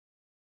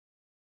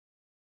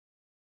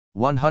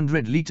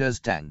100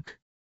 liters tank.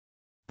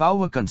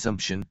 Power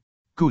consumption,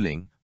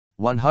 cooling,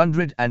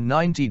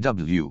 190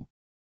 W.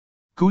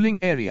 Cooling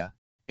area,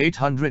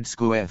 800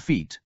 square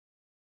feet.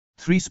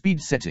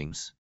 3-speed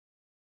settings.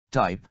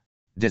 Type,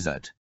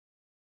 desert.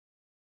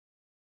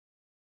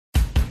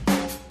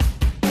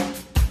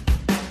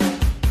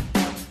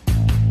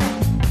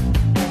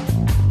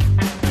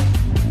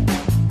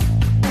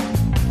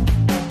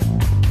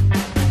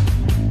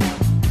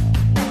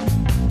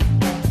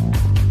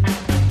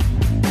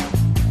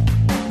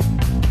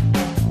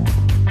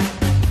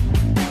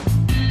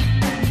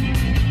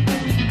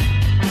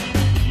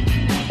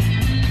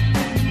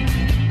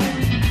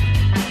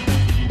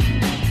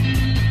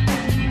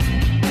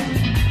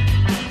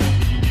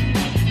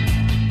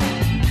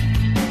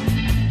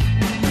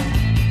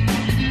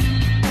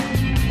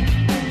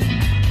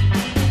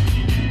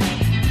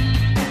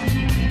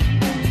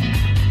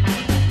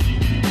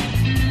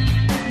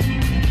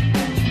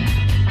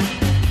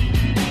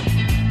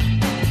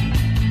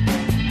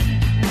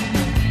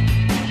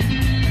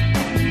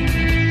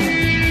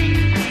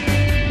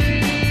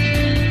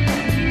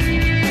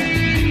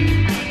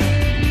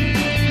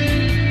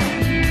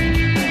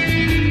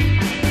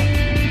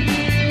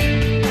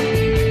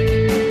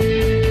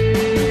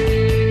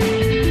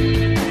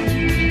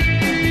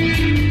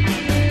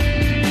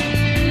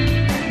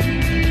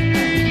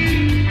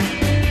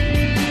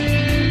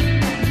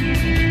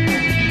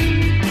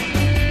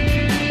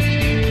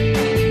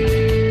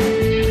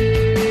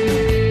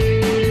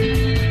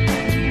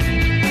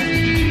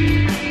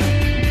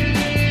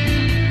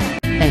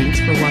 Thanks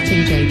for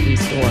watching JP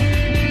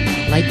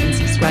Store. Like and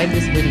subscribe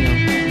this video.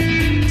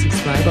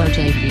 Subscribe our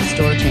JP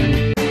Store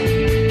channel.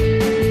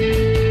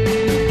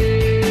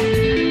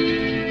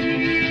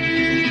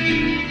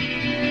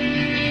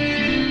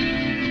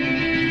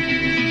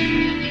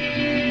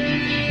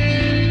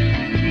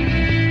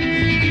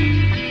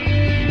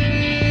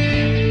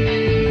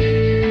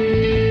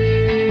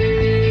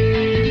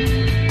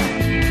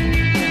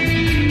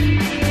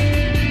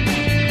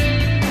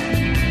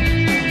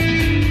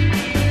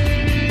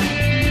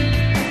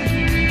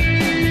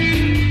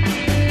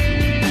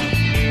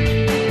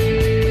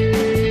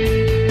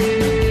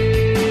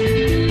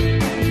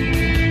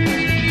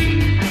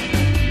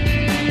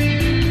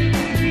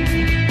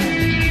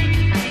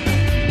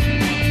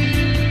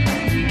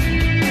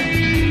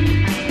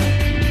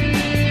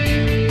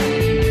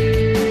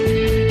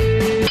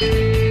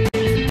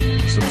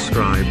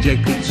 Subscribe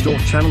JP Store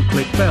channel,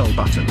 click bell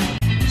button.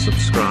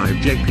 Subscribe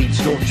JP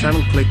Store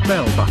channel, click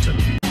bell button.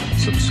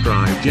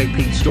 Subscribe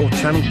JP Store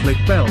channel, click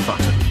bell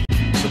button.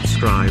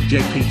 Subscribe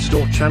JP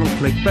Store channel,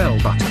 click bell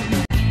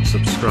button.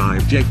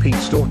 Subscribe JP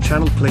Store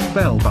channel, click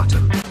bell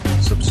button.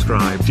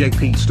 Subscribe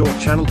JP Store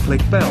channel,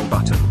 click bell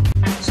button.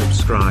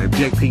 Subscribe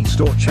JP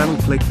Store channel,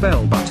 click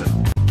bell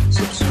button.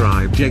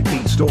 Subscribe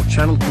JP Store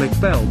channel, click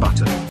bell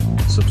button.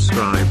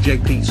 Subscribe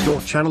JP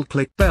Store channel,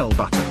 click bell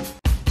button.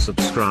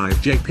 Subscribe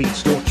JP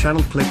Store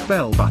channel, click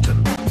bell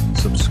button.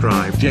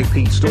 Subscribe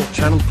JP Store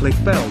channel, click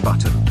bell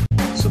button.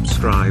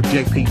 Subscribe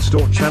JP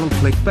Store channel,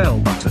 click bell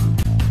button.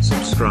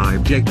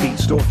 Subscribe JP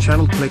Store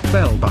channel, click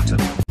bell button.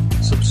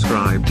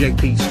 Subscribe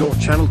JP Store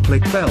channel,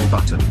 click bell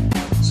button.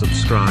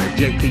 Subscribe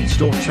JP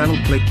Store channel,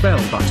 click bell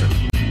button.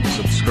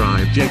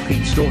 Subscribe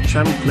JP Store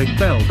channel, click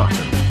bell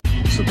button.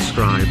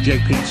 Subscribe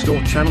JP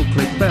Store channel,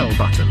 click bell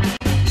button.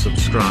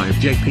 Subscribe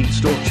JP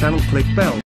Store channel, click bell